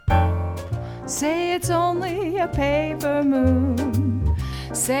Say it's only a paper moon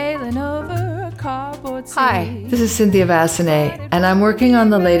sailing over a cardboard sea. Hi, this is Cynthia Bassinet, and I'm working on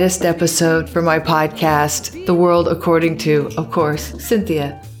the latest episode for my podcast, The World According to, of course,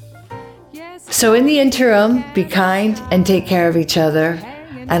 Cynthia. So in the interim, be kind and take care of each other,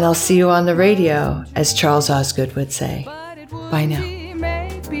 and I'll see you on the radio, as Charles Osgood would say. Bye now.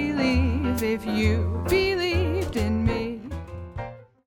 Make believe if you